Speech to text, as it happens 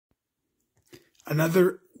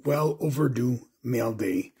Another well overdue mail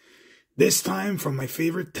day. This time from my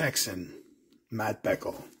favorite Texan, Matt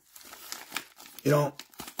Beckel. You know,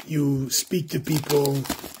 you speak to people,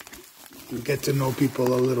 you get to know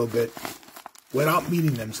people a little bit without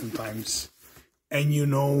meeting them sometimes. And you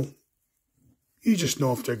just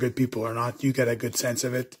know if they're good people or not. You get a good sense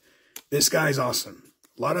of it. This guy's awesome.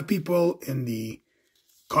 A lot of people in the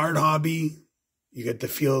card hobby, you get the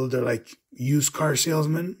feel they're like used car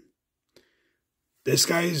salesmen. This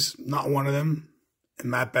guy's not one of them. And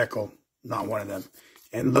Matt Beckel, not one of them.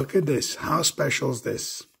 And look at this. How special is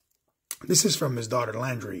this? This is from his daughter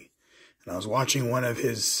Landry. And I was watching one of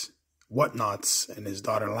his whatnots, and his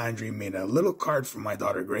daughter Landry made a little card for my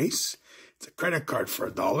daughter Grace. It's a credit card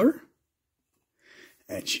for $1.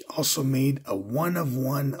 And she also made a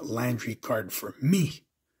 1-of-1 Landry card for me.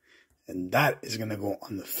 And that is going to go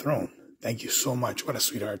on the throne. Thank you so much. What a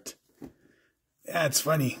sweetheart. Yeah, it's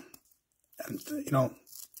funny. And, you know,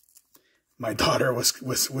 my daughter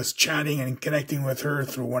was chatting and connecting with her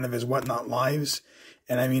through one of his whatnot lives.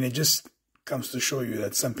 And I mean, it just comes to show you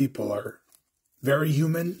that some people are very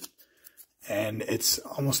human. And it's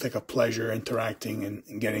almost like a pleasure interacting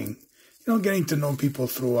and getting to know people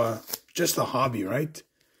through just a hobby, right?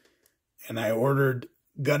 And I ordered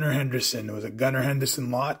Gunnar Henderson. It was a Gunnar Henderson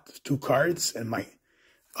lot, 2 cards. And my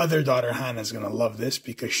other daughter, Hannah's going to love this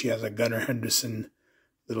because she has a Gunnar Henderson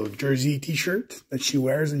little jersey t-shirt that she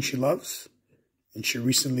wears and she loves. And she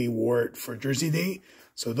recently wore it for Jersey Day.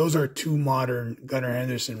 So those are 2 modern Gunnar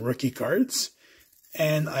Henderson rookie cards.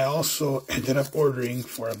 And I also ended up ordering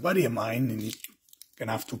for a buddy of mine, and he's going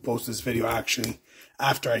to have to post this video actually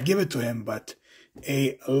after I give it to him, but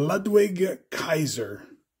a Ludwig Kaiser.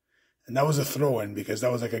 And that was a throw-in because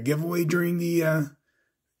that was like a giveaway during the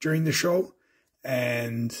show.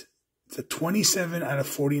 And it's a 27 out of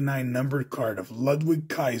 49 numbered card of Ludwig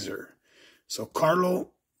Kaiser. So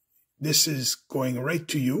Carlo, this is going right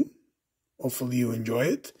to you. Hopefully you enjoy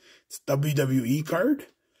it. It's a WWE card.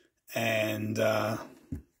 And there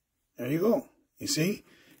you go. You see?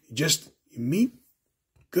 You meet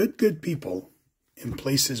good people in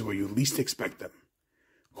places where you least expect them.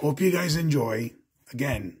 Hope you guys enjoy.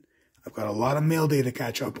 Again, I've got a lot of mail day to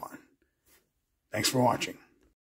catch up on. Thanks for watching.